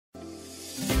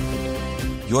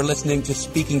You're listening to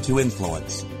Speaking to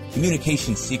Influence,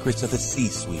 Communication Secrets of the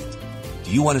C-Suite.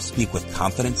 Do you want to speak with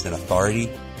confidence and authority,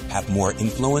 have more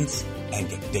influence, and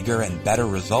get bigger and better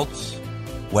results?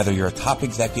 Whether you're a top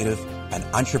executive, an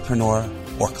entrepreneur,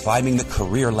 or climbing the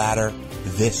career ladder,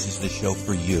 this is the show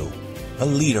for you. A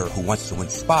leader who wants to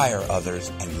inspire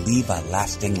others and leave a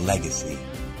lasting legacy.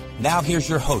 Now here's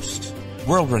your host,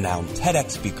 world-renowned TEDx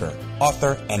speaker,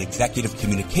 author, and executive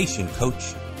communication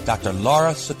coach, Dr.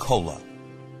 Laura Sicola.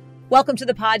 Welcome to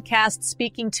the podcast,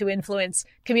 Speaking to Influence,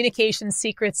 Communication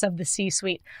Secrets of the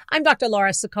C-Suite. I'm Dr.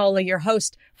 Laura Sicola, your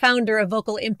host, founder of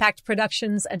Vocal Impact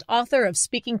Productions, and author of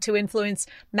Speaking to Influence,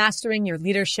 Mastering Your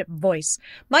Leadership Voice.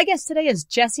 My guest today is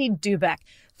Jesse Dubeck,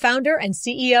 founder and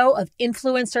CEO of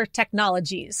Influencer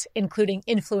Technologies, including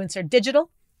Influencer Digital,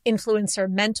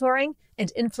 Influencer Mentoring,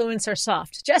 and Influencer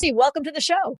Soft. Jesse, welcome to the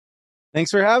show.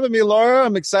 Thanks for having me, Laura.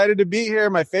 I'm excited to be here.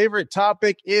 My favorite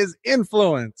topic is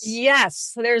influence.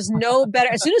 Yes, there's no better.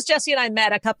 As soon as Jesse and I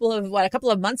met a couple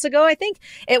of months ago, I think,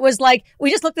 it was like we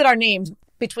just looked at our names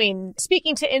between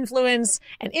Speaking to Influence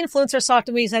and Influencer Soft,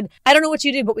 and we said, I don't know what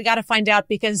you do, but we got to find out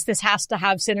because this has to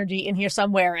have synergy in here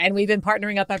somewhere. And we've been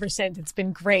partnering up ever since. It's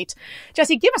been great.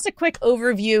 Jesse, give us a quick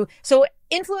overview. So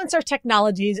Influencer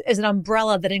Technologies is an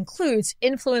umbrella that includes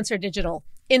Influencer Digital,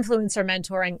 Influencer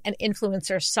Mentoring, and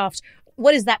Influencer Soft.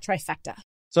 What is that trifecta?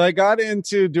 So I got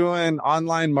into doing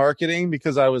online marketing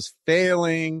because I was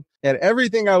failing at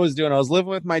everything I was doing. I was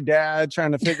living with my dad,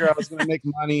 trying to figure out how I was going to make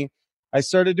money. I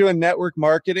started doing network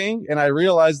marketing, and I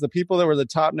realized the people that were the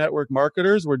top network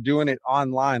marketers were doing it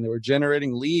online. They were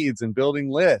generating leads and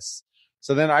building lists.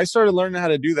 So then I started learning how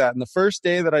to do that. And the first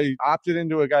day that I opted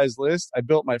into a guy's list, I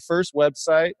built my first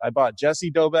website. I bought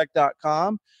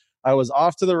jessedobeck.com. I was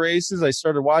off to the races. I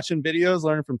started watching videos,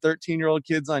 learning from 13-year-old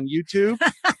kids on YouTube.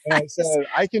 And I said,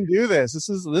 I can do this.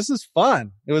 This is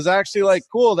fun. It was actually like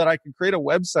cool that I could create a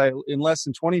website in less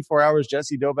than 24 hours,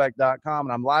 jessedobeck.com.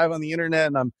 And I'm live on the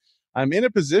internet, and I'm in a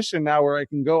position now where I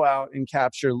can go out and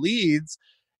capture leads.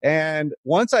 And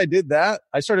once I did that,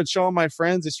 I started showing my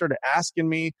friends. They started asking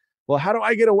me, well, how do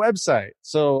I get a website?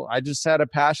 So I just had a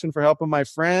passion for helping my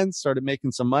friends, started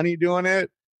making some money doing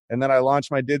it. And then I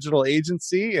launched my digital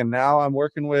agency, and now I'm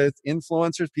working with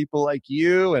influencers, people like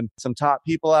you and some top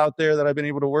people out there that I've been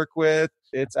able to work with.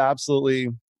 It's absolutely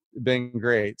been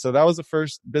great. So that was the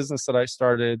first business that I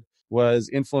started, was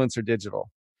Influencer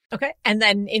Digital. Okay. And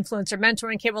then Influencer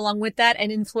Mentoring came along with that,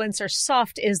 and Influencer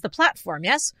Soft is the platform,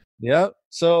 yes? Yep.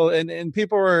 So, and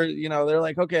people were, they're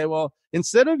like, okay, well,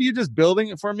 instead of you just building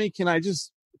it for me, can I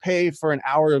just pay for an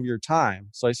hour of your time?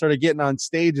 So I started getting on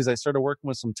stages. I started working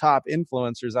with some top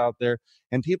influencers out there,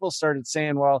 and people started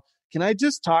saying, well, can I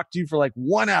just talk to you for like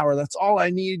 1 hour? That's all I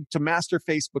need to master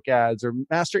Facebook ads or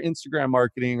master Instagram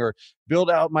marketing or build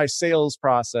out my sales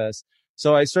process.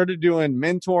 So I started doing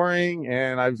mentoring,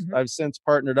 and I've since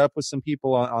partnered up with some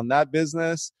people on that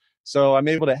business. So I'm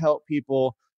able to help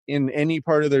people in any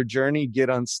part of their journey get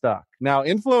unstuck. Now,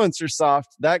 Influencer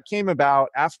Soft, that came about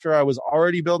after I was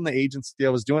already building the agency. I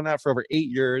was doing that for over 8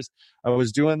 years. I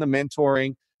was doing the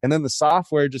mentoring, and then the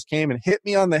software just came and hit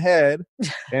me on the head.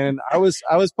 And I was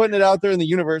putting it out there in the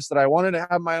universe that I wanted to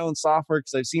have my own software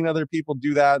because I've seen other people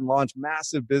do that and launch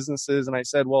massive businesses. And I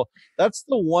said, well, that's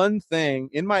the one thing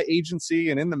in my agency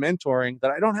and in the mentoring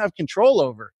that I don't have control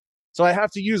over. So I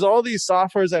have to use all these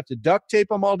softwares. I have to duct tape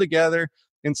them all together.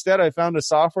 Instead, I found a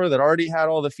software that already had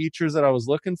all the features that I was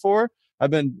looking for.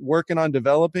 I've been working on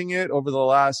developing it over the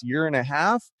last year and a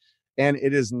half, and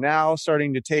it is now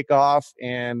starting to take off,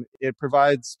 and it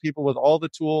provides people with all the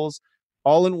tools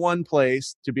all in one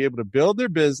place to be able to build their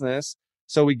business.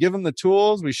 So we give them the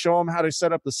tools, we show them how to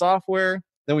set up the software,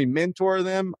 then we mentor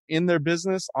them in their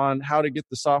business on how to get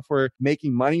the software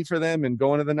making money for them and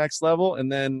going to the next level.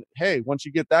 And then, hey, once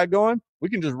you get that going, we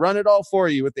can just run it all for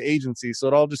you with the agency. So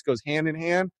it all just goes hand in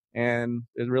hand, and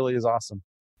it really is awesome.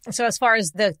 So as far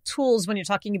as the tools, when you're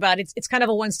talking about it, it's kind of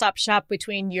a one-stop shop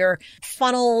between your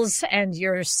funnels and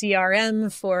your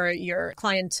CRM for your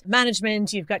client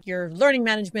management. You've got your learning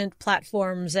management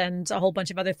platforms and a whole bunch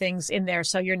of other things in there.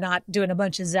 So you're not doing a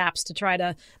bunch of zaps to try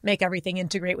to make everything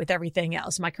integrate with everything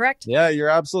else. Am I correct? Yeah, you're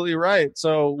absolutely right.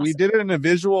 So we did it in a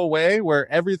visual way where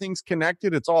everything's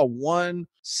connected. It's all one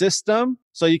system.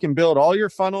 So you can build all your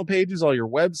funnel pages, all your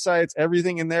websites,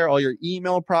 everything in there, all your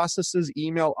email processes,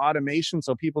 email automation.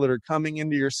 So people that are coming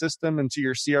into your system, into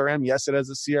your CRM, yes, it has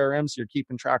a CRM. So you're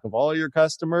keeping track of all your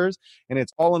customers, and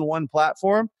it's all in one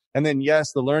platform. And then,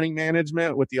 yes, the learning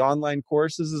management with the online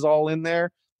courses is all in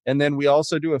there. And then we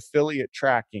also do affiliate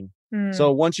tracking.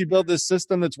 So once you build this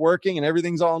system that's working and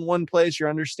everything's all in one place,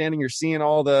 you're seeing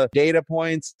all the data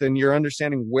points, and you're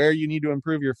understanding where you need to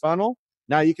improve your funnel.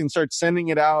 Now you can start sending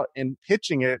it out and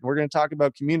pitching it. We're going to talk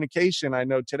about communication, I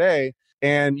know, today.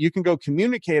 And you can go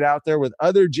communicate out there with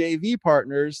other JV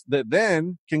partners that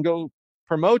then can go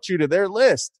promote you to their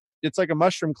list. It's like a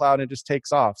mushroom cloud and it just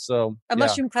takes off. So a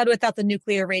mushroom cloud without the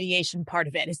nuclear radiation part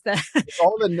of it. It's it's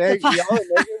all the negative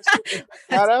stuff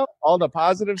out, all the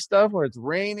positive stuff where it's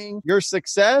raining. Your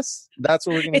success, that's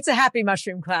what we're going to. It's a happy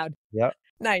mushroom cloud. Yep.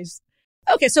 Nice.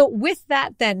 Okay, so with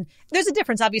that, then there's a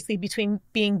difference, obviously, between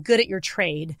being good at your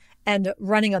trade and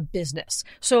running a business.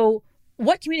 So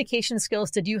what communication skills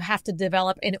did you have to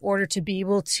develop in order to be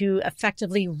able to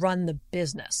effectively run the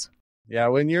business? Yeah,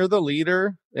 when you're the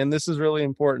leader, and this is really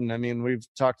important. I mean, we've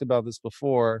talked about this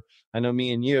before. I know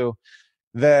me and you,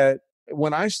 that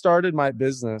when I started my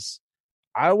business,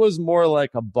 I was more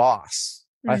like a boss.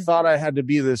 I thought I had to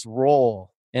be this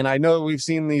role. And I know we've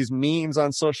seen these memes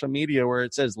on social media where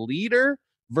it says leader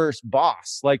versus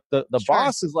boss. Like the Sure.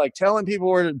 boss is like telling people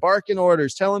where to barking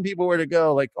orders, telling people where to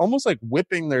go, like almost like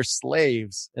whipping their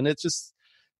slaves. And it's just,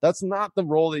 that's not the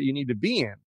role that you need to be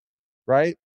in.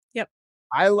 Right. Yep.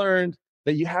 I learned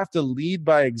that you have to lead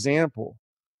by example.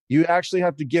 You actually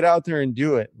have to get out there and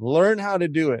do it, learn how to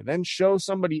do it, then show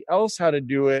somebody else how to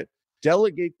do it,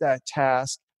 delegate that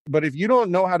task. But if you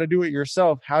don't know how to do it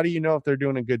yourself, how do you know if they're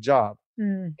doing a good job?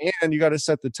 And you got to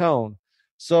set the tone.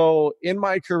 So in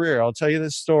my career, I'll tell you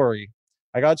this story.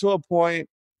 I got to a point,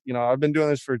 I've been doing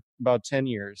this for about 10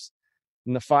 years.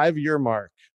 In the 5-year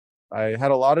mark, I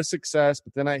had a lot of success,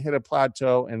 but then I hit a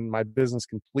plateau and my business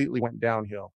completely went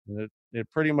downhill. It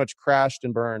pretty much crashed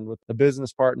and burned with the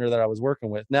business partner that I was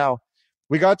working with. Now,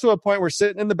 we got to a point where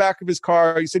sitting in the back of his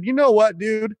car, he said, "You know what,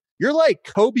 dude? You're like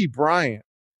Kobe Bryant."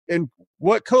 And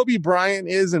what Kobe Bryant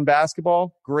is in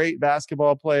basketball, great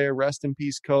basketball player, rest in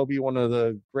peace, Kobe, one of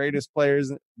the greatest players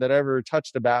that ever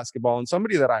touched a basketball and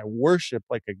somebody that I worship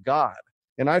like a god.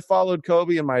 And I followed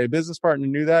Kobe and my business partner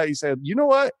knew that. He said, "You know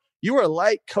what? You are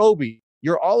like Kobe.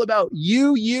 You're all about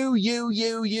you, your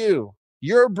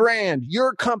brand,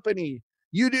 your company.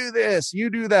 You do this, you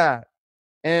do that."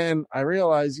 And I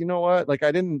realized, you know what? Like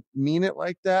I didn't mean it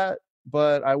like that.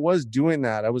 But I was doing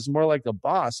that. I was more like a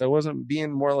boss. I wasn't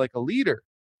being more like a leader.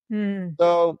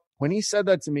 So when he said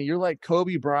that to me, "You're like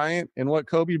Kobe Bryant," and what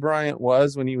Kobe Bryant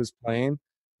was when he was playing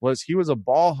was he was a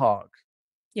ball hog.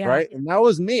 Yeah. Right. And that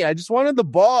was me. I just wanted the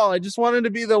ball. I just wanted to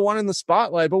be the one in the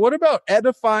spotlight. But what about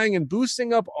edifying and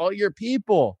boosting up all your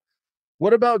people?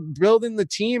 What about building the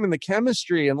team and the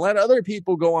chemistry and let other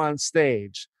people go on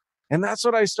stage? And that's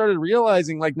what I started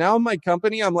realizing. Like now in my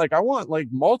company, I'm like, I want like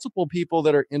multiple people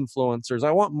that are influencers.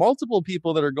 I want multiple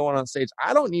people that are going on stage.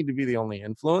 I don't need to be the only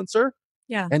influencer.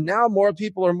 Yeah. And now more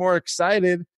people are more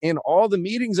excited in all the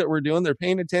meetings that we're doing. They're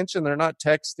paying attention. They're not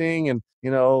texting and,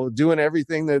 doing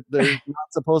everything that they're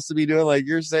not supposed to be doing, like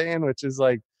you're saying, which is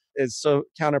like, is so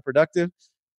counterproductive.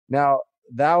 Now,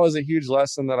 that was a huge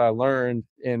lesson that I learned.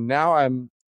 And now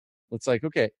it's like,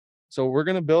 okay, so we're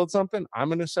going to build something. I'm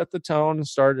going to set the tone and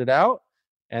start it out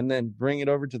and then bring it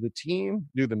over to the team,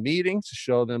 do the meetings to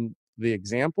show them the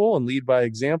example and lead by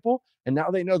example. And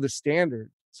now they know the standard.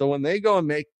 So when they go and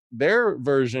make their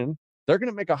version, they're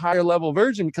going to make a higher level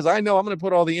version because I know I'm going to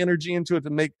put all the energy into it to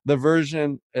make the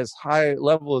version as high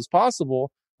level as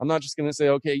possible. I'm not just going to say,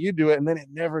 okay, you do it. And then it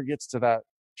never gets to that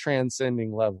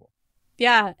transcending level.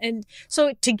 Yeah. And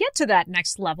so to get to that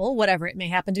next level, whatever it may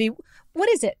happen to be, what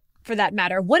is it? For that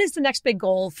matter, what is the next big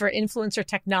goal for Influencer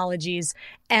Technologies,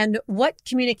 and what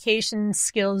communication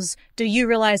skills do you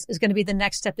realize is going to be the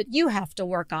next step that you have to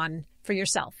work on for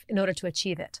yourself in order to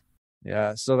achieve it?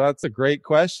 Yeah, so that's a great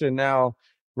question. Now,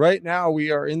 right now, we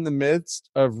are in the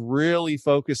midst of really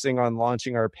focusing on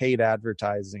launching our paid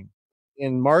advertising.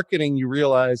 In marketing, you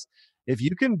realize if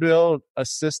you can build a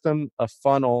system, a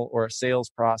funnel, or a sales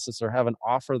process, or have an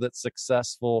offer that's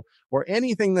successful, or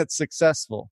anything that's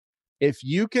successful, if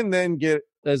you can then get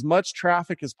as much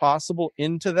traffic as possible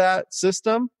into that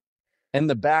system and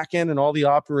the back end and all the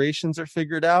operations are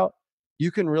figured out,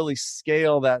 you can really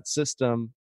scale that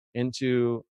system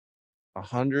into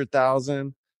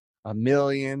 100,000, a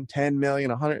million, 10 million,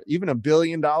 100, even $1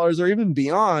 billion or even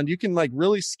beyond. You can like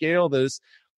really scale this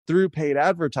through paid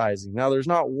advertising. Now, there's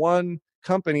not one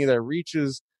company that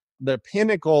reaches the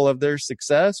pinnacle of their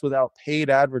success without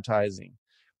paid advertising.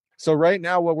 So right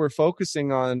now, what we're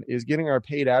focusing on is getting our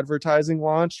paid advertising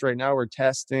launched. Right now, we're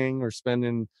testing. We're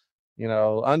spending,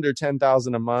 under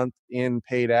 10,000 a month in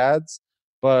paid ads,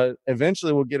 but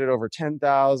eventually we'll get it over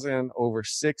 10,000, over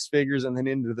 6 figures, and then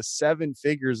into the 7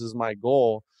 figures is my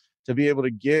goal to be able to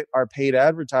get our paid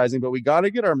advertising. But we got to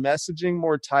get our messaging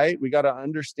more tight. We got to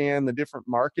understand the different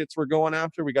markets we're going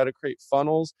after. We got to create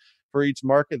funnels for each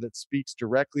market that speaks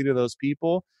directly to those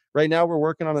people. Right now, we're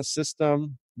working on a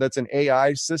system that's an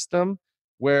AI system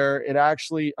where it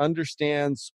actually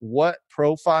understands what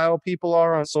profile people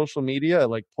are on social media. It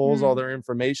like pulls all their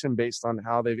information based on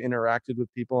how they've interacted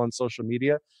with people on social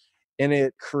media. And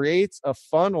it creates a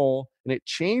funnel, and it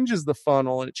changes the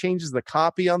funnel, and it changes the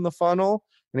copy on the funnel,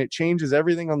 and it changes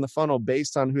everything on the funnel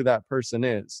based on who that person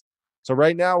is. So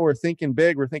right now we're thinking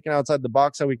big, we're thinking outside the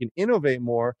box how we can innovate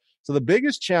more. So the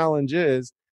biggest challenge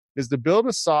is to build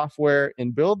a software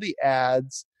and build the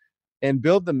ads and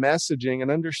build the messaging and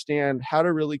understand how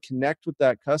to really connect with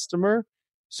that customer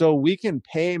so we can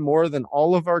pay more than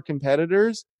all of our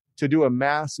competitors to do a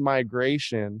mass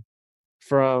migration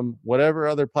from whatever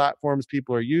other platforms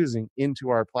people are using into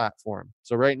our platform.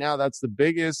 So right now, that's the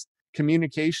biggest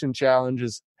communication challenge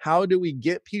is how do we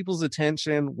get people's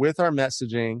attention with our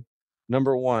messaging?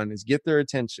 Number one is get their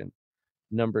attention.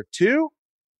 Number two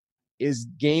is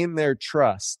gain their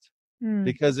trust.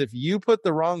 Because if you put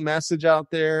the wrong message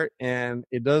out there and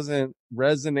it doesn't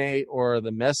resonate or the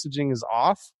messaging is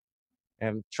off,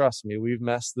 and trust me, we've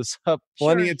messed this up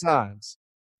plenty of times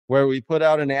where we put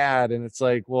out an ad and it's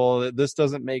like, well, this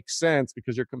doesn't make sense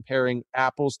because you're comparing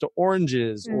apples to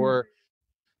oranges, or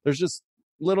there's just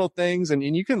little things. And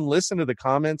you can listen to the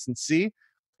comments and see,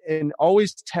 and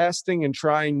always testing and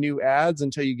trying new ads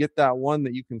until you get that one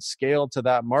that you can scale to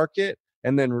that market,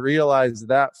 and then realize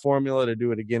that formula to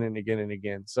do it again and again and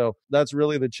again. So that's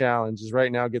really the challenge is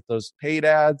right now get those paid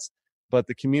ads, but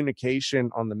the communication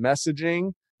on the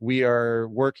messaging, we are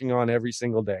working on every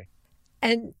single day.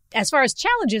 And as far as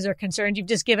challenges are concerned, you've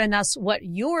just given us what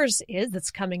yours is that's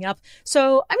coming up.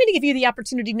 So I'm going to give you the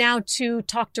opportunity now to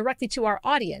talk directly to our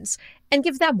audience and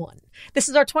give them one. This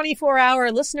is our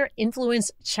 24-hour Listener Influence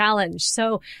Challenge.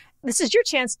 So this is your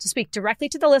chance to speak directly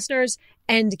to the listeners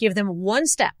and give them one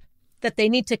step that they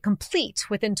need to complete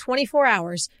within 24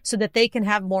 hours so that they can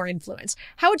have more influence.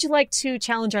 How would you like to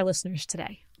challenge our listeners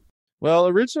today? Well,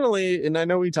 originally, and I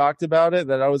know we talked about it,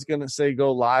 that I was going to say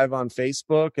go live on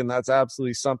Facebook, and that's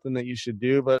absolutely something that you should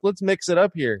do, but let's mix it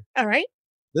up here. All right.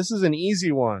 This is an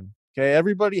easy one. Okay.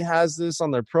 Everybody has this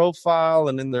on their profile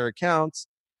and in their accounts.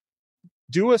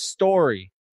 Do a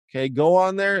story. Okay. Go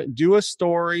on there, do a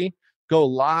story. Go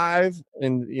live,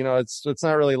 and it's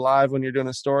not really live when you're doing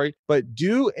a story, but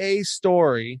do a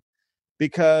story,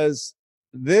 because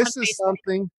this is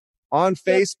something on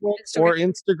Facebook or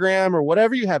Instagram or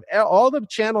whatever you have. All the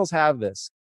channels have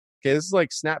this. Okay, this is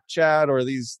like Snapchat or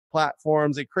these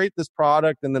platforms. They create this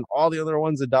product and then all the other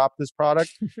ones adopt this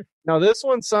product. Now, this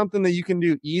one's something that you can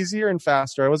do easier and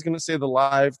faster. I was going to say the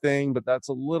live thing, but that's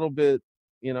a little bit,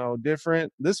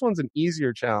 different. This one's an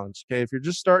easier challenge. Okay, if you're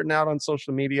just starting out on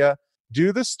social media,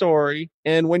 do the story.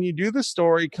 And when you do the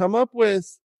story, come up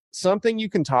with something you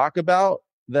can talk about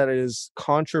that is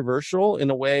controversial in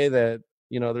a way that,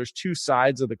 there's two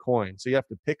sides of the coin. So you have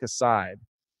to pick a side.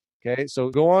 Okay. So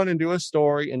go on and do a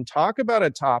story and talk about a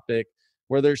topic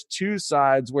where there's two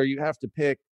sides where you have to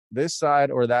pick this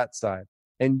side or that side.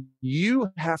 And you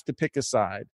have to pick a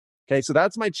side. Okay. So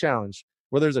that's my challenge.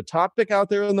 Where there's a topic out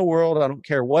there in the world, I don't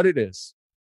care what it is.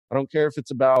 I don't care if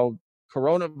it's about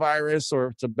coronavirus or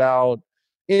it's about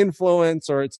influence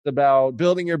or it's about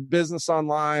building your business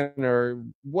online or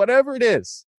whatever it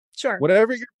is. Sure.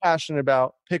 Whatever you're passionate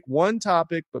about, pick one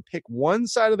topic, but pick one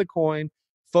side of the coin,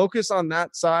 focus on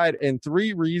that side and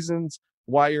 3 reasons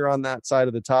why you're on that side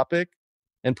of the topic,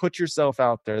 and put yourself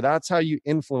out there. That's how you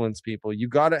influence people. You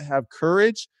got to have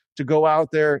courage to go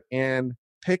out there and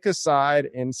pick a side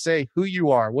and say who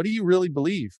you are. What do you really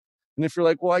believe? And if you're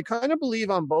like, well, I kind of believe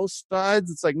on both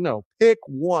sides, it's like, no, pick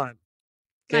one.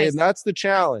 Okay. Nice. And that's the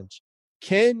challenge.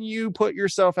 Can you put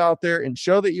yourself out there and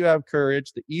show that you have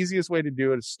courage? The easiest way to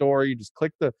do it is story. You just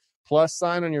click the plus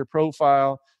sign on your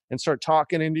profile and start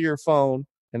talking into your phone.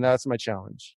 And that's my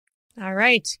challenge. All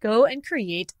right. Go and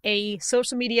create a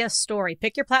social media story.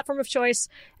 Pick your platform of choice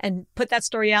and put that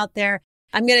story out there.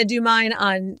 I'm going to do mine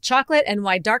on chocolate and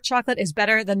why dark chocolate is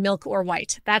better than milk or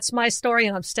white. That's my story,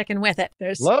 and I'm sticking with it.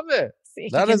 Love it.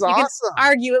 That is awesome. You can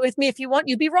argue it with me if you want.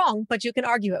 You'd be wrong, but you can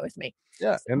argue it with me.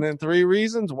 Yeah. And then 3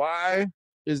 reasons why.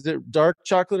 Is it dark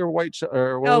chocolate or white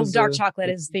chocolate? Dark chocolate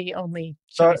is the only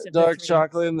choice. Dark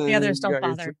chocolate. And then the others don't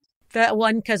bother. The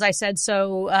 1, because I said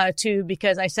so, 2,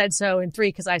 because I said so, and 3,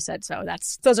 because I said so.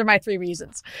 Those are my 3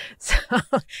 reasons. So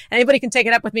anybody can take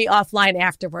it up with me offline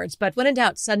afterwards. But when in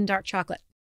doubt, sudden dark chocolate.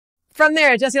 From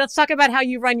there, Jesse, let's talk about how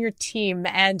you run your team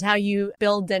and how you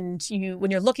build and when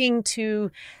you're looking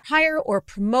to hire or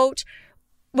promote.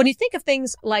 When you think of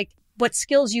things like what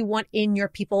skills you want in your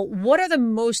people, what are the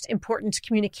most important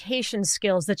communication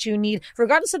skills that you need,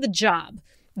 regardless of the job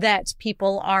that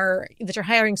you're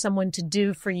hiring someone to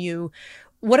do for you?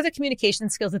 what are the communication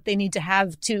skills that they need to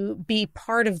have to be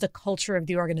part of the culture of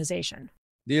the organization?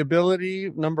 The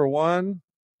ability, number one,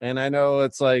 and I know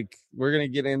it's like, we're going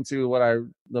to get into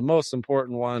the most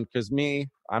important one, because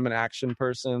I'm an action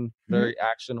person, very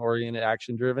action oriented,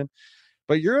 action driven,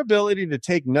 but your ability to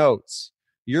take notes,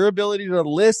 your ability to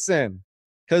listen.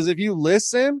 Because if you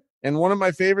listen, and one of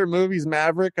my favorite movies,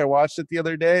 Maverick, I watched it the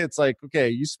other day. It's like, okay,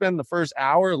 you spend the first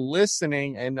hour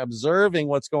listening and observing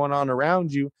what's going on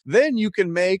around you. Then you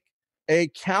can make a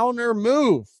counter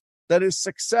move that is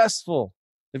successful.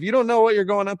 If you don't know what you're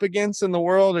going up against in the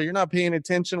world, or you're not paying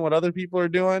attention what other people are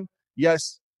doing,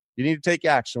 yes, you need to take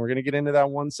action. We're going to get into that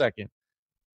in 1 second.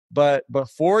 But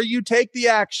before you take the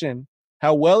action,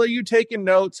 how well are you taking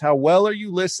notes? How well are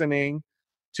you listening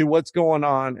to what's going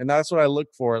on? And that's what I look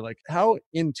for. Like, how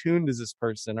in tune is this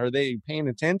person? Are they paying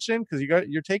attention? Because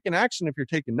you're taking action if you're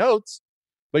taking notes,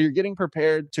 but you're getting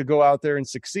prepared to go out there and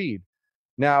succeed.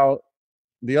 Now,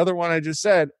 the other one I just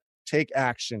said, take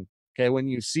action. Okay, when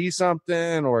you see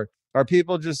something, or are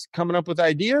people just coming up with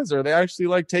ideas, or are they actually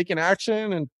like taking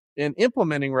action and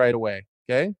implementing right away?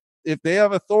 Okay, if they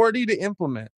have authority to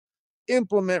implement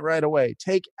right away.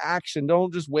 Take action.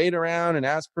 Don't just wait around and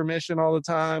ask permission all the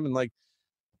time. And like,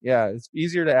 yeah, it's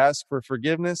easier to ask for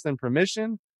forgiveness than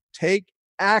permission. Take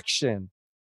action,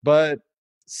 but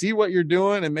see what you're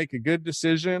doing and make a good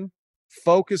decision.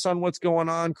 Focus on what's going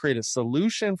on. Create a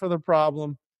solution for the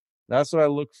problem. That's what I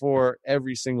look for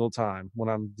every single time when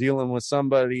I'm dealing with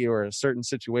somebody, or a certain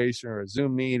situation, or a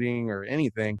Zoom meeting, or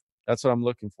anything. That's what I'm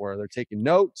looking for. They're taking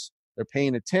notes. They're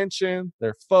paying attention.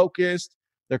 They're focused.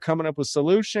 They're coming up with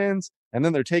solutions. And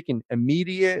then they're taking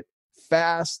immediate,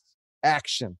 fast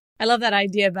action. I love that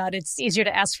idea about it's easier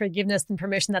to ask forgiveness than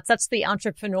permission. That's the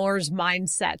entrepreneur's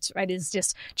mindset, right? Is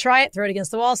just try it, throw it against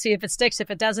the wall, see if it sticks.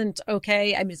 If it doesn't,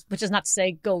 okay. I mean, which is not to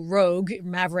say go rogue.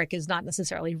 Maverick is not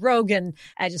necessarily rogue and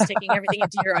just taking everything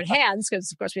into your own hands,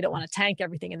 because of course we don't want to tank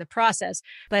everything in the process.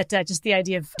 But just the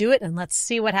idea of do it and let's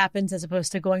see what happens, as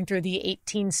opposed to going through the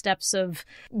 18 steps of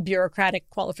bureaucratic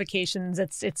qualifications.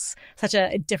 It's such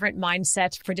a different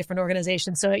mindset for different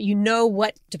organizations. So you know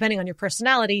what, depending on your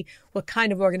personality, what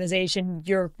kind of organization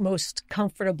you're most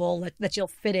comfortable that you'll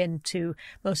fit into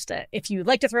most. If you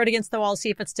like to throw it against the wall, see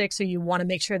if it sticks, or you want to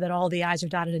make sure that all the I's are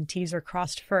dotted and T's are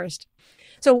crossed first.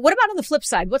 So what about on the flip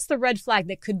side? What's the red flag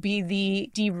that could be the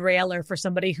derailer for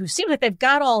somebody who seems like they've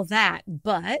got all that,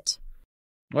 but...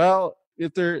 Well,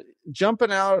 if they're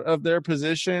jumping out of their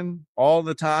position all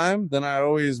the time, then I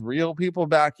always reel people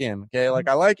back in. Okay. Like,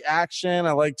 I like action.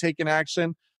 I like taking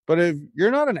action. But if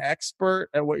you're not an expert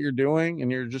at what you're doing and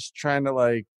you're just trying to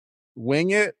like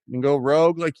wing it and go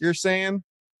rogue, like you're saying,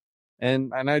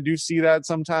 and I do see that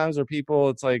sometimes, where people,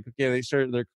 it's like, okay,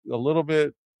 they're a little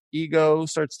bit, ego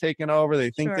starts taking over.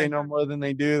 They think they know more than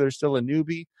they do. They're still a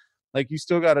newbie. Like, you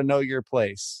still got to know your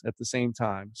place at the same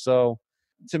time. So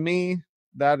to me,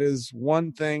 that is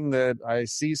one thing that I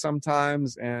see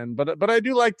sometimes. But I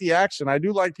do like the action. I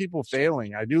do like people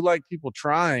failing. I do like people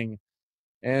trying.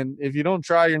 And if you don't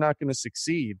try, you're not going to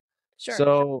succeed. Sure.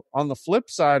 So on the flip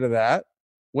side of that,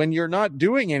 when you're not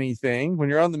doing anything, when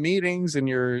you're on the meetings and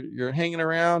you're hanging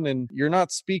around and you're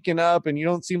not speaking up and you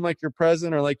don't seem like you're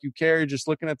present or like you care, you're just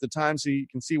looking at the time so you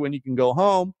can see when you can go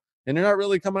home, and you're not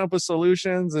really coming up with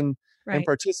solutions and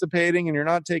participating, and you're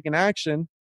not taking action,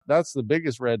 that's the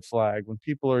biggest red flag. When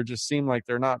people are just seem like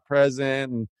they're not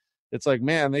present, and it's like,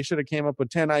 man, they should have came up with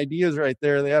 10 ideas right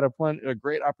there. They had a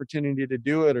great opportunity to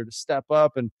do it, or to step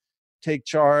up and take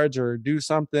charge or do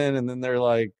something. And then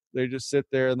they just sit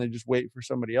there and they just wait for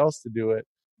somebody else to do it.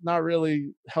 Not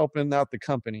really helping out the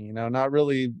company, not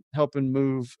really helping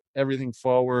move everything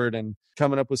forward and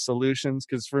coming up with solutions.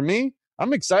 Because for me,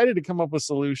 I'm excited to come up with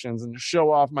solutions and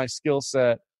show off my skill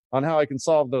set on how I can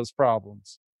solve those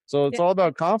problems. So it's all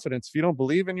about confidence. If you don't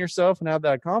believe in yourself and have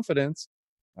that confidence,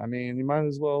 I mean, you might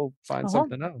as well find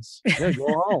something else. Yeah, go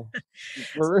home.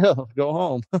 For real, go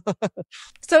home.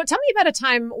 So tell me about a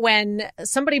time when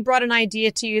somebody brought an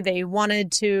idea to you. They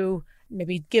wanted to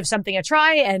maybe give something a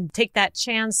try and take that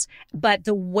chance. But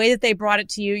the way that they brought it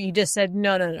to you, you just said,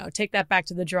 no, take that back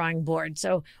to the drawing board.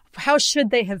 So how should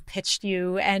they have pitched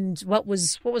you, and what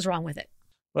was wrong with it?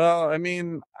 Well, I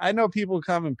mean, I know people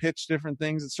come and pitch different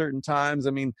things at certain times.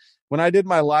 I mean, when I did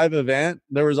my live event,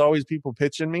 there was always people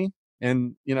pitching me.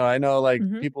 And, I know like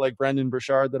people like Brendan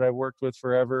Burchard that I've worked with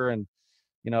forever. And,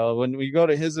 when we go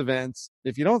to his events,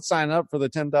 if you don't sign up for the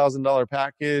 $10,000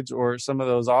 package or some of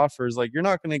those offers, like, you're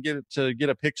not going to get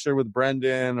a picture with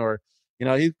Brendan, or,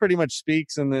 he pretty much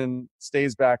speaks and then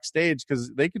stays backstage,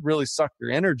 because they could really suck your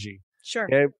energy. Sure.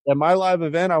 Okay? At my live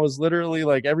event, I was literally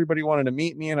like, everybody wanted to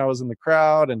meet me and I was in the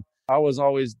crowd, and I was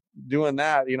always doing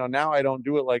that. Now I don't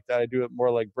do it like that. I do it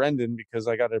more like Brendan because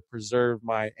I got to preserve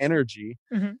my energy.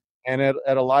 Mm-hmm. And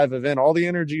at a live event, all the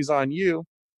energy's on you.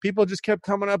 People just kept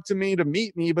coming up to me to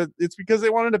meet me, but it's because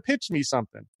they wanted to pitch me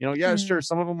something. Yeah, sure.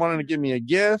 Some of them wanted to give me a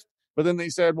gift, but then they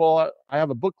said, well, I have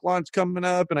a book launch coming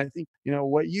up and I think,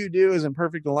 what you do is in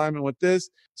perfect alignment with this.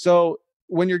 So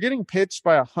when you're getting pitched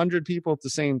by 100 people at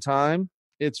the same time,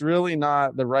 it's really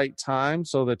not the right time.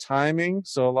 So the timing.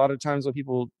 So a lot of times when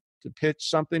people to pitch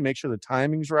something, make sure the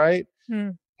timing's right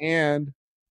and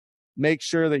make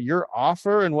sure that your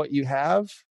offer and what you have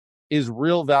is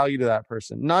real value to that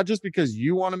person. Not just because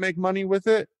you want to make money with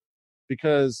it,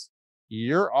 because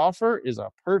your offer is a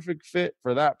perfect fit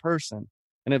for that person.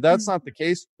 And if that's not the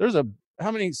case, there's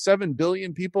how many 7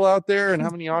 billion people out there and how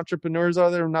many entrepreneurs are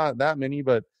there? Not that many,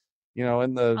 but a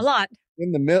lot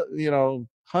in the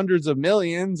hundreds of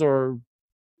millions or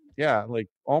like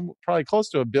probably close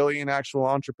to 1 billion actual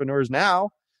entrepreneurs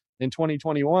now in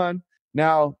 2021.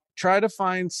 Now try to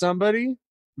find somebody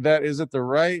that is at the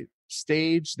right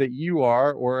stage that you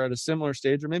are, or at a similar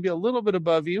stage, or maybe a little bit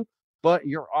above you, but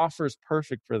your offer is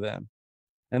perfect for them.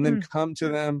 And then come to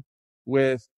them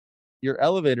with your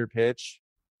elevator pitch,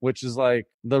 which is like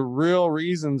the real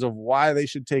reasons of why they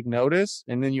should take notice.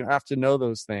 And then you have to know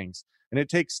those things. And it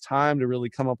takes time to really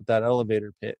come up with that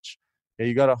elevator pitch. Okay,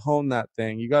 you got to hone that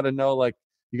thing. You got to know, like,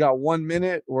 you got 1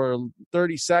 minute or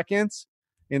 30 seconds.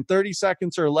 In 30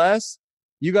 seconds or less,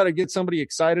 you got to get somebody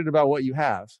excited about what you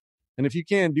have. And if you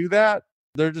can't do that,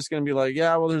 they're just going to be like,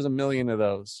 yeah, well, there's 1 million of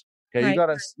those. Okay.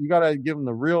 Right. You gotta give them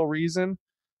the real reason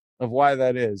of why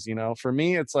that is. For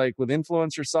me, it's like with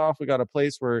InfluencerSoft, we got a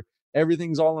place where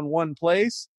everything's all in one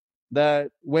place,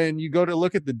 that when you go to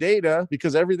look at the data,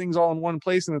 because everything's all in one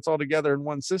place and it's all together in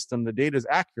one system, the data is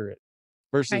accurate.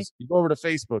 Versus you go over to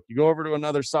Facebook, you go over to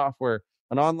another software,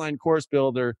 an online course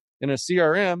builder, in a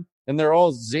CRM, and they're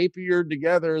all Zapiered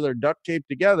together, they're duct taped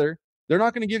together. They're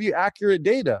not going to give you accurate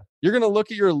data. You're going to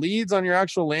look at your leads on your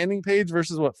actual landing page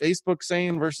versus what Facebook's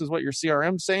saying versus what your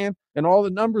CRM's saying, and all the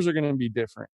numbers are going to be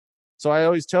different. So I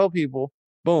always tell people,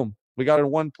 boom, we got it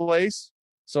in one place.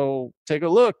 So take a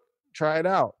look, try it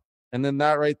out. And then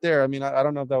that right there, I mean, I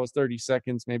don't know if that was 30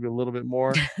 seconds, maybe a little bit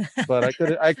more, but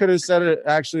I could have said it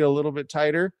actually a little bit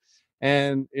tighter.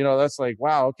 And, that's like,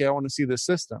 wow, okay, I want to see this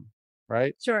system.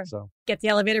 Right? Sure. So get the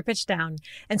elevator pitch down.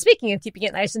 And speaking of keeping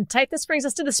it nice and tight, this brings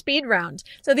us to the speed round.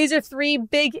 So these are 3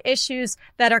 big issues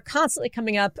that are constantly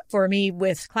coming up for me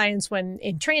with clients when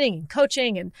in training and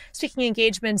coaching and speaking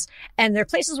engagements. And they're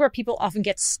places where people often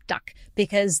get stuck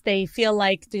because they feel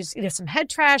like there's either some head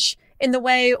trash in the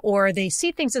way, or they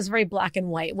see things as very black and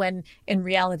white, when in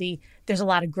reality, there's a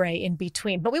lot of gray in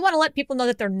between. But we want to let people know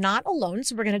that they're not alone.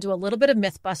 So we're going to do a little bit of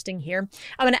myth busting here.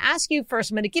 I'm going to ask you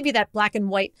first, I'm going to give you that black and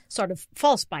white sort of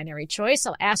false binary choice.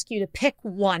 I'll ask you to pick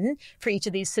one for each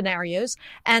of these scenarios,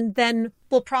 and then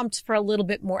we'll prompt for a little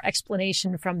bit more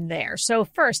explanation from there. So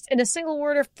first, in a single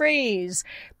word or phrase,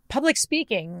 public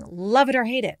speaking, love it or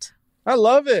hate it? I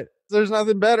love it. There's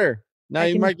nothing better. Now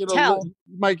you might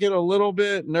get a little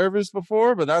bit nervous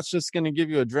before, but that's just going to give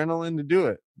you adrenaline to do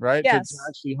it, right? Yes. To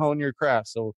actually hone your craft.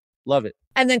 So love it.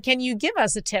 And then can you give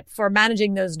us a tip for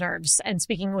managing those nerves and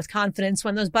speaking with confidence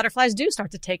when those butterflies do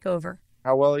start to take over?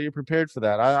 How well are you prepared for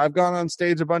that? I've gone on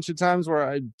stage a bunch of times where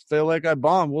I feel like I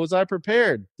bombed. Was I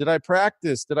prepared? Did I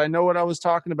practice? Did I know what I was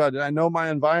talking about? Did I know my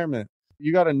environment?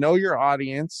 You got to know your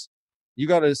audience. You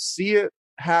got to see it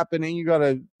happening. You got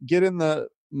to get in the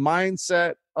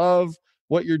mindset of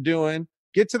what you're doing.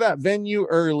 Get to that venue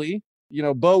early.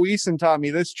 Bo Eason taught me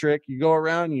this trick. You go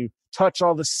around, you touch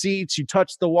all the seats, you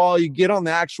touch the wall, you get on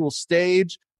the actual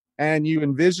stage, and you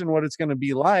envision what it's going to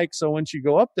be like. So once you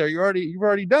go up there, you've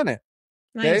already done it.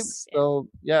 Okay. Nice. So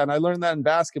yeah, and I learned that in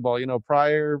basketball.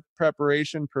 Prior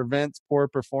preparation prevents poor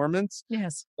performance.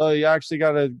 Yes. So you actually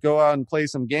got to go out and play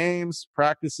some games.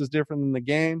 Practice is different than the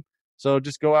game. So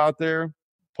just go out there,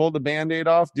 pull the Band-Aid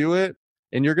off, do it.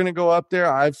 And you're going to go up there.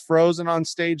 I've frozen on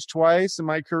stage twice in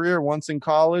my career, once in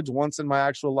college, once in my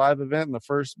actual live event in the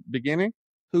first beginning.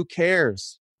 Who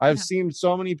cares? I've seen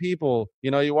so many people,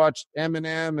 you watch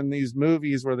Eminem and these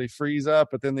movies where they freeze up,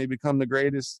 but then they become the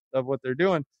greatest of what they're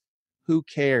doing. Who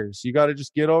cares? You got to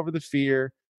just get over the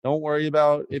fear. Don't worry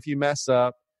about if you mess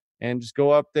up, and just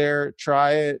go up there,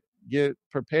 try it, get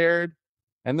prepared.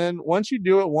 And then once you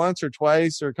do it once or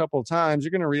twice or a couple of times,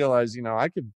 you're going to realize, I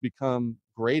could become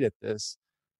great at this.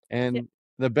 And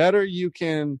the better you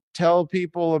can tell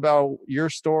people about your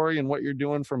story and what you're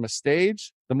doing from a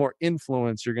stage, the more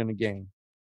influence you're going to gain.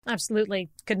 Absolutely.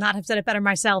 Could not have said it better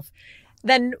myself.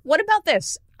 Then what about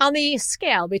this? On the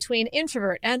scale between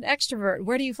introvert and extrovert,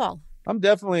 where do you fall? I'm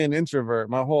definitely an introvert.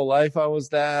 My whole life I was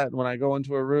that. When I go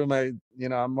into a room,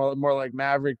 I'm more like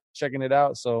Maverick checking it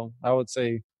out. So I would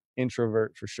say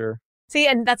introvert for sure. See,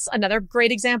 and that's another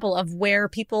great example of where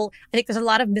people, I think there's a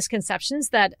lot of misconceptions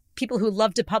that people who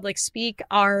love to public speak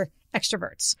are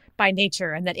extroverts by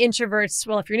nature, and that introverts,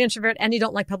 well, if you're an introvert and you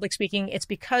don't like public speaking, it's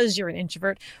because you're an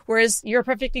introvert. Whereas you're a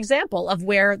perfect example of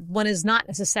where one is not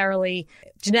necessarily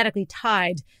genetically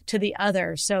tied to the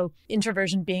other. So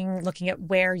introversion being looking at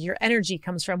where your energy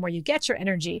comes from, where you get your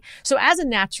energy. So as a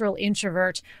natural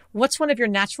introvert, what's one of your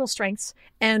natural strengths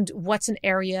and what's an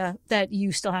area that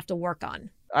you still have to work on?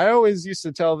 I always used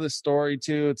to tell this story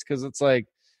too. It's because it's like,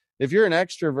 if you're an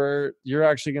extrovert, you're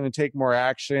actually going to take more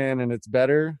action, and it's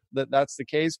better that that's the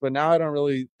case. But now I don't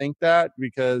really think that,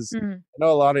 because I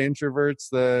know a lot of introverts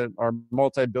that are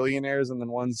multi-billionaires, and then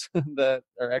ones that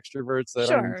are extroverts that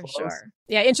aren't even close. Sure.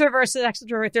 Yeah, introvert to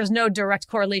extrovert, there's no direct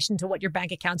correlation to what your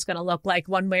bank account's going to look like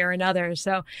one way or another.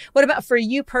 So what about for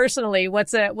you personally?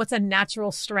 What's a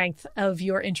natural strength of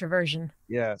your introversion?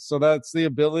 Yeah, so that's the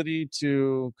ability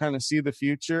to kind of see the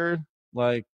future,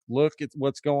 like look at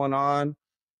what's going on,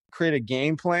 create a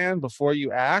game plan before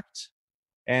you act,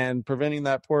 and preventing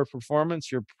that poor performance,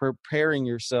 you're preparing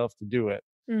yourself to do it.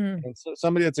 And so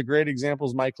somebody that's a great example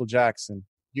is Michael Jackson.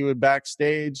 He would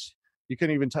backstage, you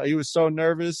couldn't even tell, he was so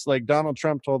nervous. Like Donald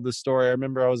Trump told this story. I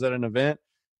remember I was at an event.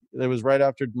 It was right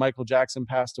after Michael Jackson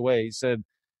passed away. He said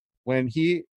when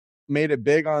he made it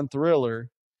big on Thriller,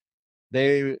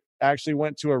 they actually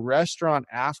went to a restaurant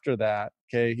after that.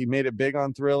 Okay. He made it big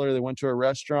on Thriller. They went to a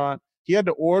restaurant. He had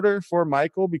to order for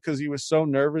Michael because he was so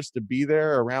nervous to be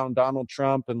there around Donald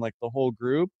Trump and like the whole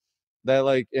group, that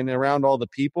like, and around all the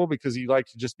people, because he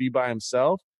liked to just be by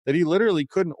himself, that he literally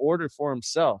couldn't order for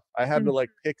himself. I had to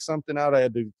like pick something out. I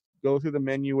had to go through the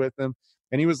menu with him.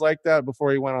 And he was like that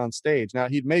before he went on stage. Now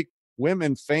he'd make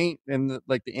women faint, and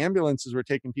like the ambulances were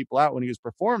taking people out when he was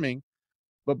performing.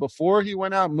 But before he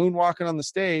went out moonwalking on the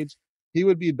stage, he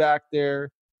would be back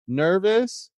there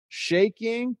nervous,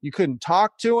 shaking. You couldn't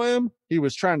talk to him. He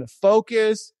was trying to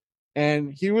focus,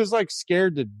 and he was like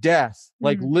scared to death,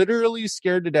 like literally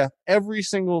scared to death every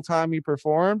single time he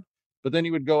performed. But then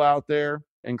he would go out there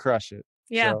and crush it.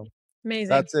 Yeah. So amazing.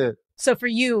 that's it. So for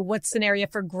you, what's an area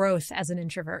for growth as an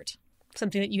introvert?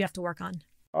 Something that you have to work on?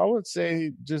 I would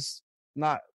say just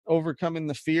not overcoming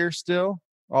the fear still,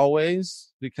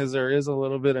 always, because there is a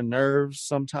little bit of nerves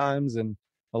sometimes, and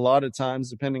a lot of times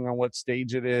depending on what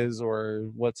stage it is or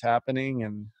what's happening.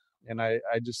 And I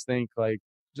just think like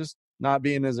just not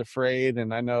being as afraid.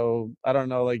 And I don't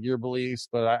know like your beliefs,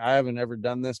 but I haven't ever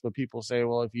done this, but people say,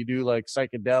 well, if you do like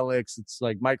psychedelics, it's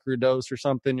like microdose or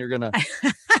something, you're gonna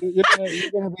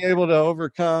be able to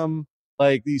overcome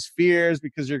like these fears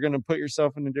because you're going to put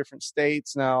yourself into different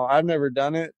states. Now, I've never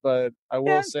done it, but I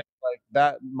will say like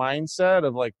that mindset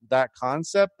of like that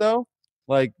concept though,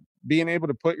 like being able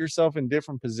to put yourself in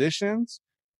different positions,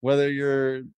 whether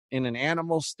you're in an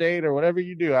animal state or whatever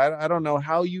you do. I don't know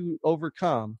how you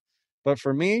overcome, but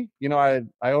for me, I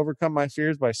overcome my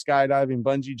fears by skydiving,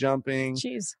 bungee jumping,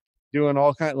 doing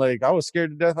all kind, like I was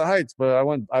scared to death of heights, but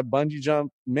I bungee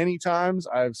jumped many times.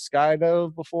 I've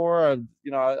skydove before.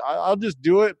 I'll just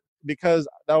do it because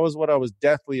that was what I was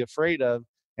deathly afraid of.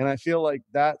 And I feel like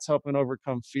that's helping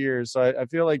overcome fears. So I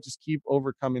feel like just keep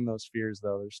overcoming those fears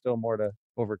though. There's still more to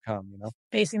overcome,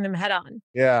 Facing them head on.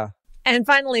 Yeah. And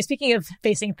finally, speaking of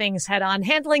facing things head on,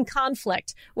 handling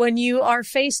conflict. When you are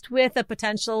faced with a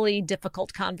potentially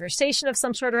difficult conversation of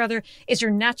some sort or other, is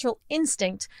your natural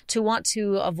instinct to want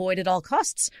to avoid at all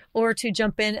costs or to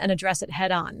jump in and address it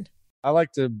head on? I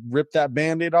like to rip that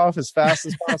Band-Aid off as fast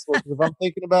as possible. If I'm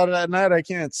thinking about it at night, I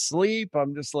can't sleep.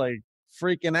 I'm just like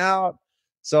freaking out.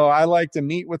 So I like to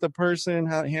meet with a person,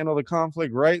 handle the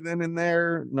conflict right then and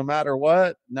there, no matter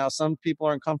what. Now, some people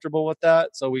aren't comfortable with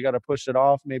that, so we got to push it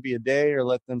off maybe a day or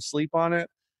let them sleep on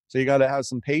it. So you got to have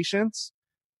some patience.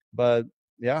 But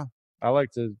yeah, I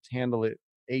like to handle it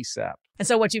ASAP. And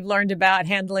so what you've learned about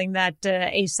handling that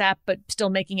ASAP, but still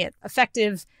making it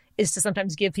effective, is to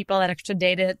sometimes give people that extra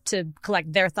data to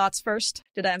collect their thoughts first.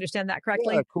 Did I understand that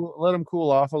correctly? Yeah, cool. Let them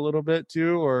cool off a little bit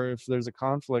too, or if there's a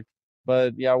conflict.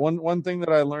 But yeah, one thing that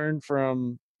I learned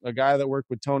from a guy that worked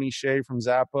with Tony Hsieh from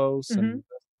Zappos, and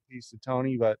peace to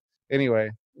Tony. But anyway,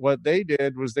 what they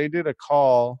did was they did a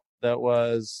call that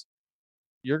was,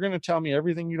 you're going to tell me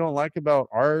everything you don't like about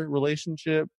our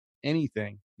relationship,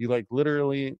 anything. You like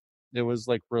literally, it was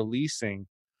like releasing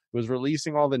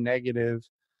all the negative.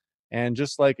 And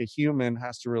just like a human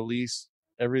has to release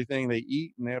everything they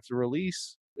eat, and they have to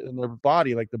release in their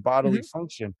body, like the bodily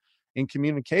function. In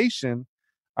communication,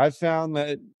 I've found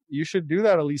that you should do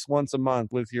that at least once a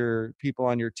month with your people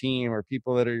on your team or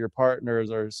people that are your partners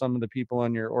or some of the people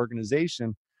on your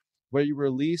organization, where you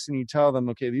release and you tell them,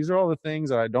 okay, these are all the things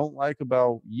that I don't like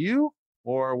about you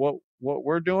or what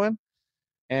we're doing.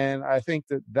 And I think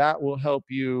that that will help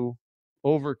you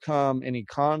overcome any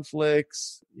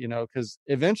conflicts, because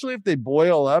eventually if they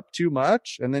boil up too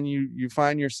much and then you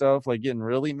find yourself like getting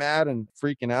really mad and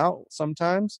freaking out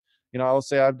sometimes, I'll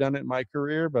say I've done it in my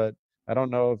career, but I don't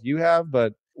know if you have,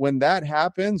 but when that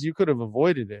happens, you could have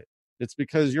avoided it. It's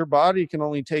because your body can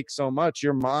only take so much.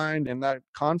 Your mind and that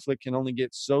conflict can only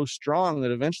get so strong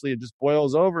that eventually it just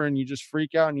boils over and you just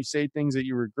freak out and you say things that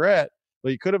you regret.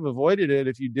 But you could have avoided it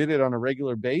if you did it on a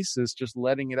regular basis, just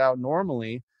letting it out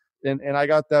normally. And I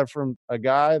got that from a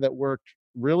guy that worked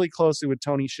really closely with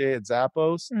Tony Hsieh at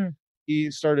Zappos. He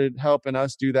started helping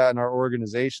us do that in our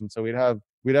organization. So we'd have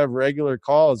regular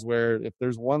calls where if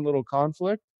there's one little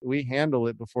conflict, we handle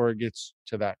it before it gets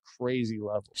to that crazy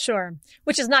level. Sure.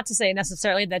 Which is not to say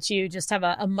necessarily that you just have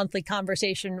a monthly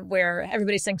conversation where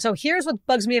everybody's saying, so here's what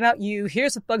bugs me about you.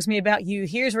 Here's what bugs me about you.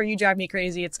 Here's where you drive me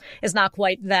crazy. It's not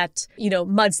quite that,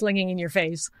 mudslinging in your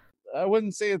face. I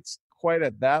wouldn't say it's quite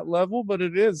at that level, but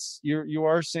it is. You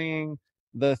are saying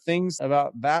the things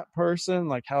about that person,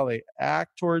 like how they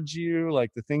act towards you, like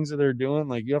the things that they're doing,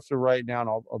 like you have to write down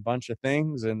a bunch of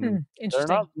things and they're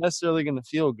not necessarily going to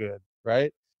feel good,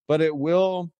 right? But it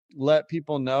will let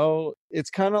people know. It's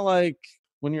kind of like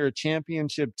when you're a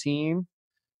championship team,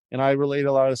 and I relate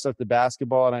a lot of stuff to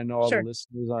basketball, and I know all the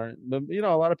listeners aren't, but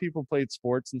a lot of people played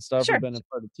sports and stuff, have been a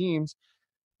part of teams.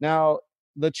 Now,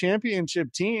 the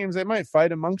championship teams, they might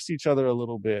fight amongst each other a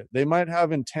little bit. They might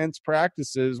have intense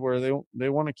practices where they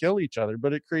want to kill each other,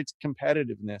 but it creates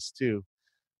competitiveness too.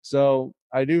 So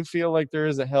I do feel like there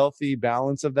is a healthy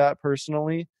balance of that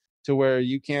personally, to where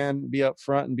you can be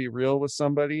upfront and be real with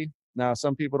somebody. Now,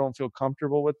 some people don't feel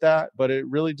comfortable with that, but it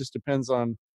really just depends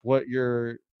on what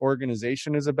your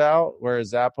organization is about.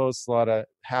 Whereas Zappos, a lot of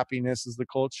happiness is the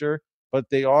culture, but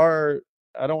they are,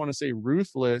 I don't want to say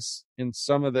ruthless in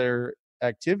some of their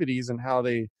activities and how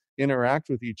they interact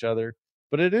with each other,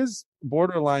 but it is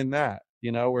borderline that,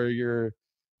 where you're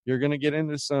going to get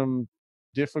into some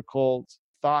difficult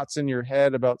thoughts in your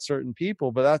head about certain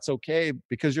people, but that's okay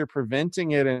because you're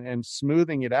preventing it and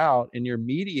smoothing it out, and you're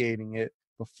mediating it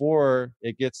before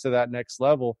it gets to that next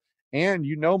level. And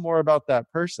more about that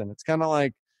person. It's kind of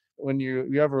like when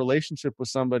you have a relationship with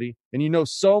somebody and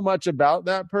so much about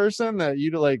that person that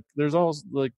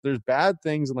there's bad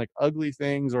things and like ugly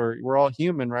things, or we're all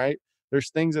human, right?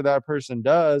 There's things that person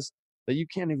does that you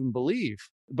can't even believe,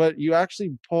 but you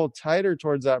actually pull tighter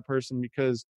towards that person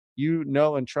because you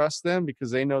know and trust them,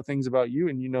 because they know things about you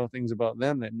and you know things about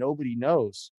them that nobody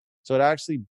knows. So it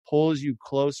actually pulls you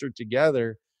closer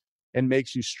together and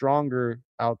makes you stronger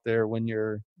out there when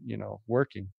you're,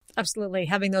 working. Absolutely.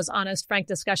 Having those honest, frank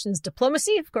discussions.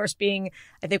 Diplomacy, of course, being,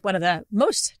 I think, one of the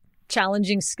most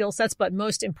challenging skill sets, but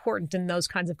most important in those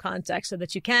kinds of contexts, so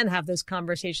that you can have those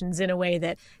conversations in a way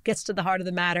that gets to the heart of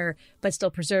the matter, but still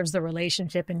preserves the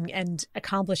relationship and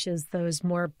accomplishes those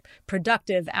more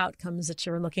productive outcomes that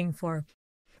you're looking for.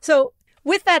 So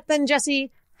with that, then, Jesse,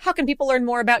 how can people learn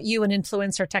more about you and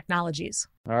Influencer Technologies?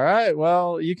 All right.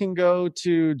 Well, you can go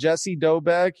to Jesse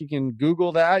Dobeck. You can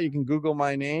Google that. You can Google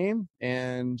my name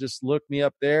and just look me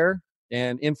up there.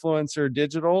 And Influencer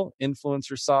Digital,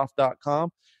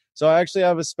 influencersoft.com. So I actually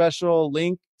have a special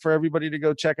link for everybody to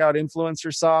go check out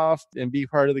InfluencerSoft and be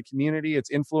part of the community. It's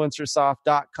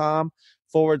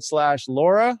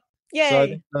influencersoft.com/Laura. Yay. So I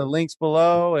think the link's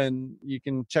below and you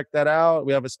can check that out.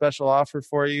 We have a special offer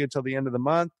for you until the end of the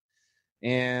month,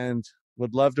 and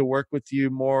would love to work with you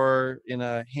more in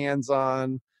a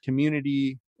hands-on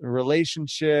community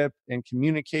relationship and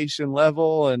communication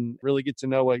level, and really get to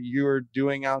know what you're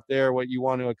doing out there, what you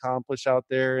want to accomplish out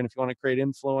there. And if you want to create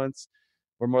influence,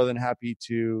 we're more than happy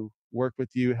to work with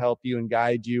you, help you, and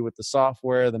guide you with the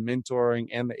software, the mentoring,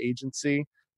 and the agency.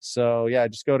 So yeah,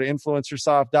 just go to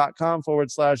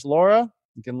influencersoft.com/Laura.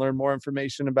 You can learn more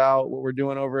information about what we're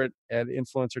doing over at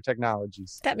Influencer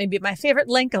Technologies. That may be my favorite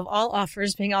link of all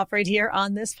offers being offered here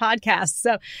on this podcast.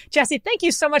 So, Jesse, thank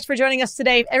you so much for joining us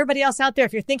today. Everybody else out there,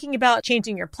 if you're thinking about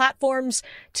changing your platforms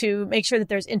to make sure that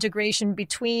there's integration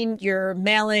between your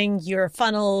mailing, your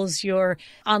funnels, your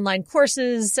online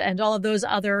courses, and all of those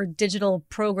other digital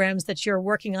programs that you're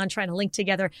working on trying to link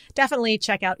together, definitely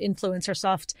check out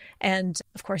InfluencerSoft. And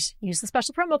of course, use the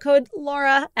special promo code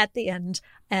Laura at the end.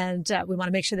 And we want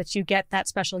to make sure that you get that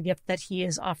special gift that he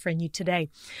is offering you today.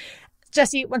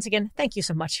 Jesse, once again, thank you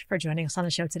so much for joining us on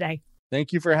the show today.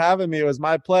 Thank you for having me. It was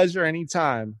my pleasure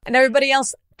anytime. And everybody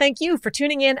else, Thank you for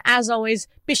tuning in. As always,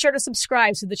 be sure to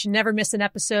subscribe so that you never miss an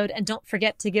episode. And don't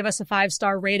forget to give us a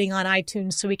 5-star rating on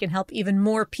iTunes so we can help even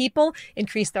more people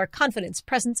increase their confidence,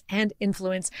 presence, and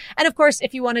influence. And of course,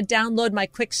 if you want to download my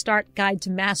quick start guide to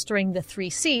mastering the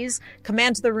 3 C's,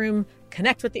 command the room,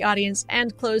 connect with the audience,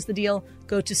 and close the deal,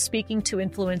 go to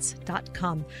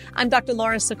speakingtoinfluence.com. I'm Dr.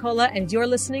 Laura Sicola, and you're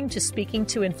listening to Speaking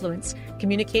to Influence,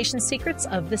 Communication Secrets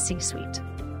of the C-Suite.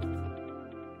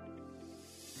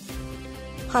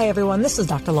 Hi, everyone. This is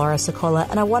Dr. Laura Sicola,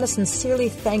 and I want to sincerely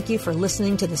thank you for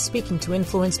listening to the Speaking to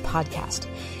Influence podcast.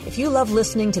 If you love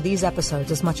listening to these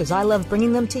episodes as much as I love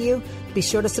bringing them to you, be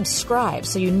sure to subscribe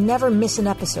so you never miss an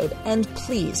episode. And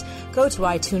please go to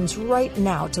iTunes right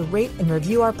now to rate and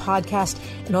review our podcast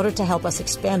in order to help us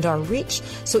expand our reach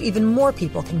so even more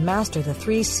people can master the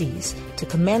 3 C's to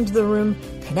command the room,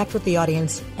 connect with the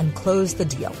audience, and close the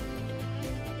deal.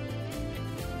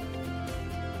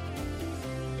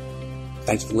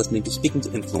 Thanks for listening to Speaking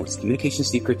to Influence, Communication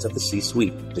Secrets of the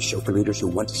C-Suite, the show for leaders who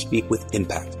want to speak with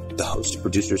impact. The hosts,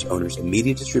 producers, owners, and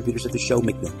media distributors of the show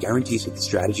make no guarantees that the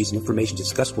strategies and information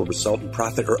discussed will result in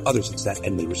profit or other success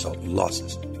and may result in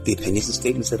losses. The opinions and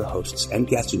statements of the hosts and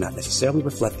guests do not necessarily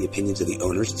reflect the opinions of the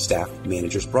owners, staff,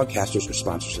 managers, broadcasters, or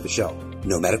sponsors of the show.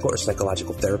 No medical or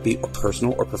psychological therapy or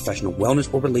personal or professional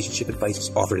wellness or relationship advice is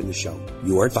offered in the show.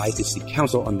 You are advised to seek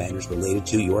counsel on matters related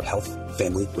to your health,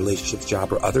 family, relationships,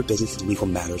 job, or other business and legal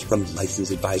matters from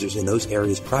licensed advisors in those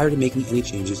areas prior to making any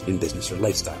changes in business or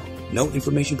lifestyle. No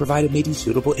information provided may be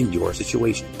suitable in your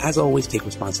situation. As always, take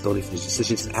responsibility for the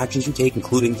decisions and actions you take,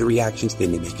 including the reactions they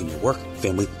may make in your work,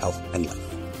 family, health, and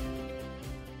life.